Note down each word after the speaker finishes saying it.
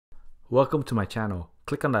Welcome to my channel.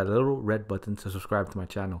 Click on that little red button to subscribe to my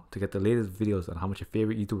channel to get the latest videos on how much your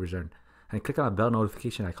favorite YouTubers earn. And click on the bell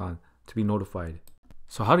notification icon to be notified.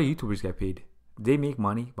 So how do YouTubers get paid? They make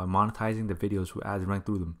money by monetizing the videos with ads running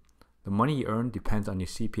through them. The money you earn depends on your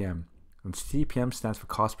CPM. And CPM stands for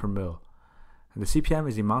cost per mil. And the CPM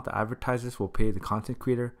is the amount that advertisers will pay the content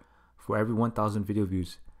creator for every 1,000 video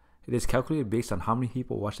views. It is calculated based on how many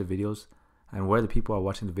people watch the videos and where the people are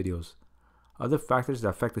watching the videos. Other factors that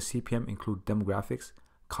affect the CPM include demographics,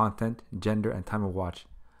 content, gender, and time of watch.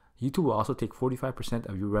 YouTube will also take 45%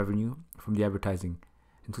 of your revenue from the advertising.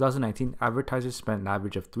 In 2019, advertisers spent an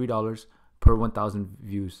average of $3 per 1,000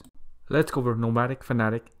 views. Let's go over Nomadic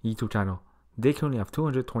Fanatic YouTube channel. They currently have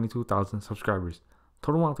 222,000 subscribers.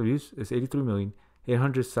 Total amount of views is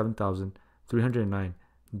 83,807,309.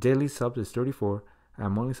 Daily subs is 34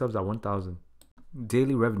 and monthly subs are 1,000.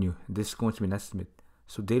 Daily revenue, this is going to be an estimate.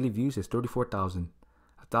 So daily views is 34,000.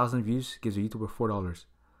 1,000 views gives a YouTuber $4.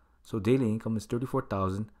 So daily income is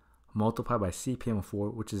 34,000 multiplied by CPM of 4,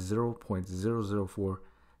 which is 0.004,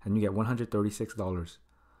 and you get $136.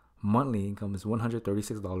 Monthly income is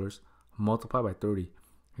 $136 multiplied by 30,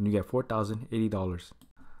 and you get $4,080.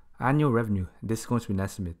 Annual revenue, this is going to be an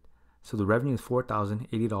estimate. So the revenue is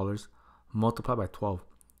 $4,080 multiplied by 12,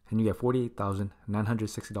 and you get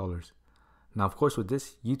 $48,960. Now, of course, with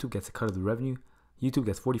this, YouTube gets a cut of the revenue. YouTube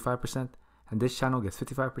gets 45%, and this channel gets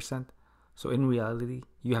 55%. So in reality,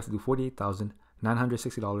 you have to do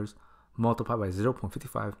 $48,960 multiplied by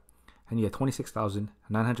 0.55, and you get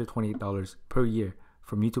 $26,928 per year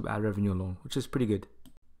from YouTube ad revenue alone, which is pretty good.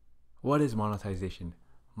 What is monetization?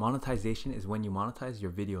 Monetization is when you monetize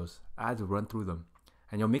your videos, ads will run through them,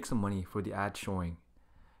 and you'll make some money for the ad showing.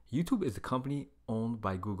 YouTube is a company owned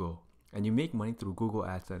by Google, and you make money through Google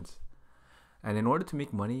AdSense. And in order to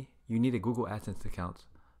make money, you need a Google AdSense account.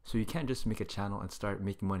 So you can't just make a channel and start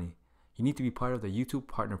making money. You need to be part of the YouTube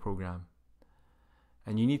Partner Program.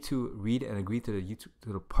 And you need to read and agree to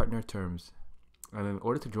the partner terms. And in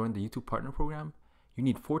order to join the YouTube Partner Program, you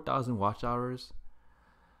need 4,000 watch hours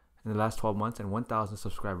in the last 12 months and 1,000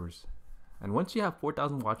 subscribers. And once you have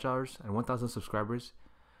 4,000 watch hours and 1,000 subscribers,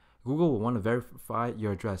 Google will want to verify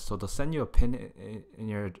your address. So they'll send you a pin in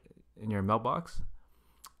your mailbox.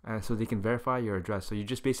 So they can verify your address. So you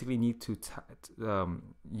just basically need to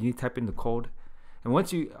type in the code, and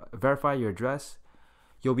once you verify your address,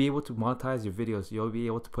 you'll be able to monetize your videos. You'll be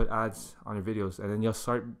able to put ads on your videos, and then you'll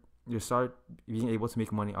start being able to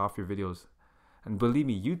make money off your videos. And believe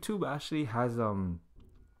me, YouTube actually has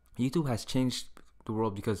changed the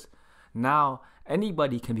world, because now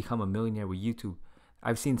anybody can become a millionaire with YouTube.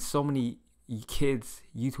 I've seen so many kids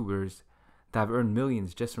YouTubers that have earned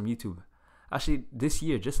millions just from YouTube. Actually, this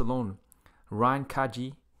year, just alone, Ryan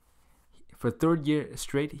Kaji, for third year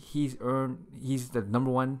straight, he's the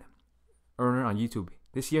 #1 earner on YouTube.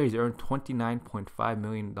 This year, he's earned $29.5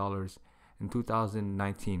 million in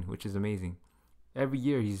 2019, which is amazing. Every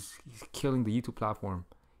year, he's killing the YouTube platform.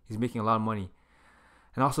 He's making a lot of money.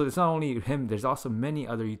 And also, it's not only him. There's also many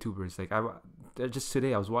other YouTubers. Like just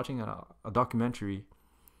today, I was watching a documentary,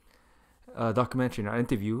 an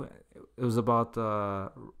interview. It was about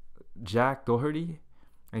Jack Doherty,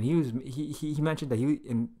 and he mentioned that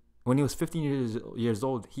when he was 15 years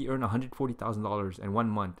old, he earned $140,000 in 1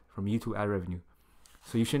 month from YouTube ad revenue.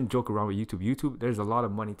 So you shouldn't joke around with YouTube. There's a lot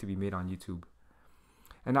of money to be made on YouTube.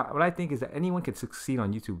 And what I think is that anyone can succeed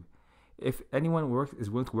on YouTube. If anyone is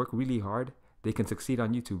willing to work really hard, they can succeed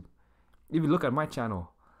on YouTube. If you look at my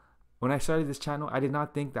channel, when I started this channel, I did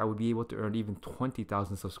not think that I would be able to earn even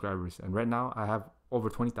 20,000 subscribers, and right now I have over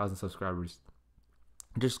 20,000 subscribers.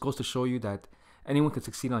 It just goes to show you that anyone can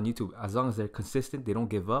succeed on YouTube as long as they're consistent, they don't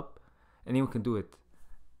give up. Anyone can do it.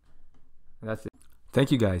 And that's it.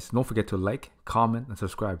 Thank you guys. Don't forget to like, comment, and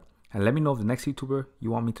subscribe. And let me know if the next YouTuber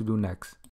you want me to do next.